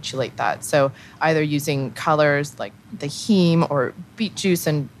recapitulate that. So either using colors like the heme or beet juice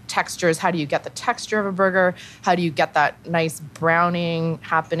and textures. How do you get the texture of a burger? How do you get that nice browning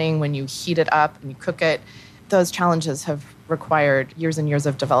happening when you heat it up and you cook it? Those challenges have required years and years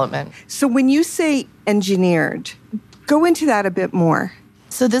of development. So when you say engineered, go into that a bit more.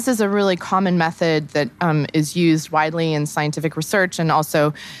 So this is a really common method that is used widely in scientific research and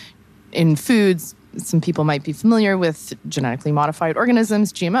also in foods. Some people might be familiar with genetically modified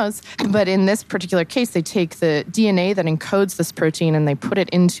organisms, GMOs. But in this particular case, they take the DNA that encodes this protein and they put it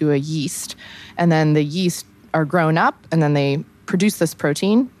into a yeast. And then the yeast are grown up and then they produce this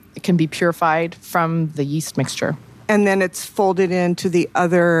protein. It can be purified from the yeast mixture. And then it's folded into the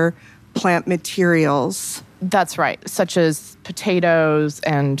other plant materials. That's right, such as potatoes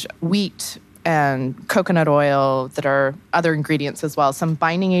and wheat and coconut oil that are other ingredients as well. Some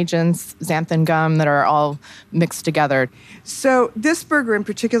binding agents, xanthan gum that are all mixed together. So this burger in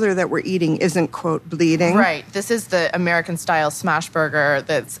particular that we're eating isn't, quote, bleeding. Right. This is the American-style smash burger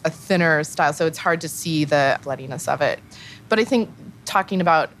that's a thinner style, so it's hard to see the bloodiness of it. But I think talking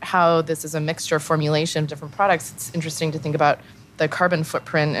about how this is a mixture formulation of different products, it's interesting to think about the carbon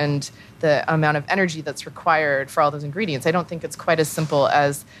footprint and the amount of energy that's required for all those ingredients. I don't think it's quite as simple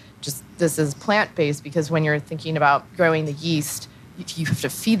as just this is plant-based, because when you're thinking about growing the yeast, you have to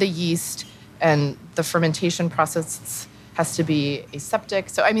feed the yeast, and the fermentation process has to be aseptic.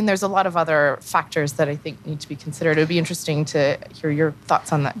 So, I mean, there's a lot of other factors that I think need to be considered. It would be interesting to hear your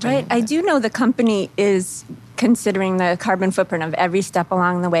thoughts on that, Jenny. Right. I do know the company is considering the carbon footprint of every step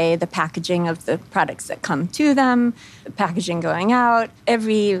along the way, the packaging of the products that come to them, the packaging going out.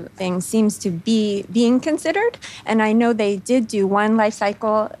 Everything seems to be being considered. And I know they did do one life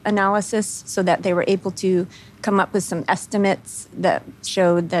cycle analysis so that they were able to come up with some estimates that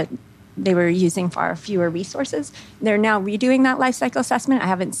showed that they were using far fewer resources. They're now redoing that life cycle assessment. I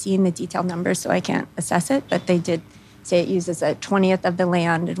haven't seen the detailed numbers, so I can't assess it, but they did say it uses a 20th of the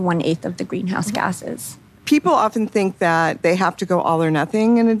land and 1/8 of the greenhouse gases. People often think that they have to go all or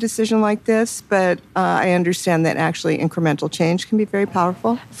nothing in a decision like this, but I understand that actually incremental change can be very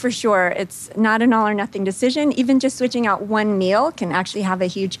powerful. For sure. It's not an all or nothing decision. Even just switching out one meal can actually have a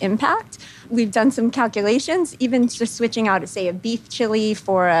huge impact. We've done some calculations. Even just switching out, say, a beef chili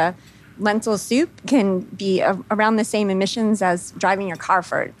for a lentil soup can be around the same emissions as driving your car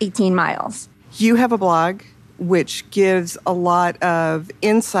for 18 miles. You have a blog which gives a lot of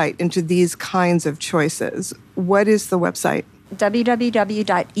insight into these kinds of choices. What is the website?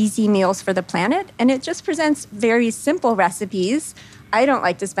 www.easymealsfortheplanet, and it just presents very simple recipes. I don't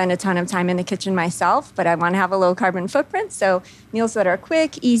like to spend a ton of time in the kitchen myself, but I want to have a low carbon footprint. So meals that are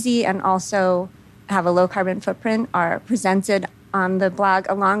quick, easy, and also have a low carbon footprint are presented on the blog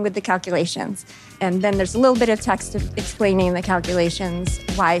along with the calculations. And then there's a little bit of text explaining the calculations,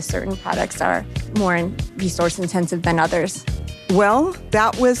 why certain products are more resource intensive than others. Well,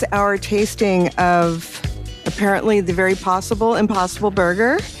 that was our tasting of apparently the very possible impossible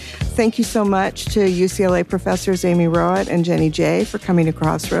burger. Thank you so much to UCLA professors Amy Rowett and Jenny Jay for coming to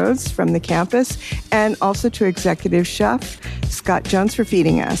Crossroads from the campus, and also to executive chef Scott Jones for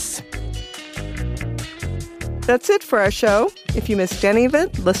feeding us. That's it for our show. If you missed any of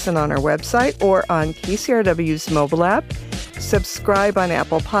it, listen on our website or on KCRW's mobile app. Subscribe on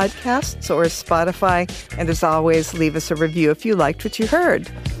Apple Podcasts or Spotify. And as always, leave us a review if you liked what you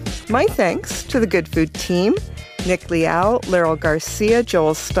heard. My thanks to the Good Food team, Nick Liao, Laryl Garcia,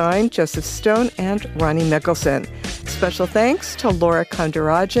 Joel Stein, Joseph Stone, and Ronnie Mickelson. Special thanks to Laura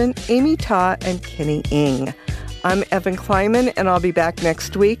Kondarajan, Amy Ta, and Kenny Ng. I'm Evan Kleiman, and I'll be back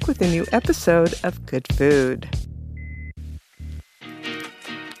next week with a new episode of Good Food.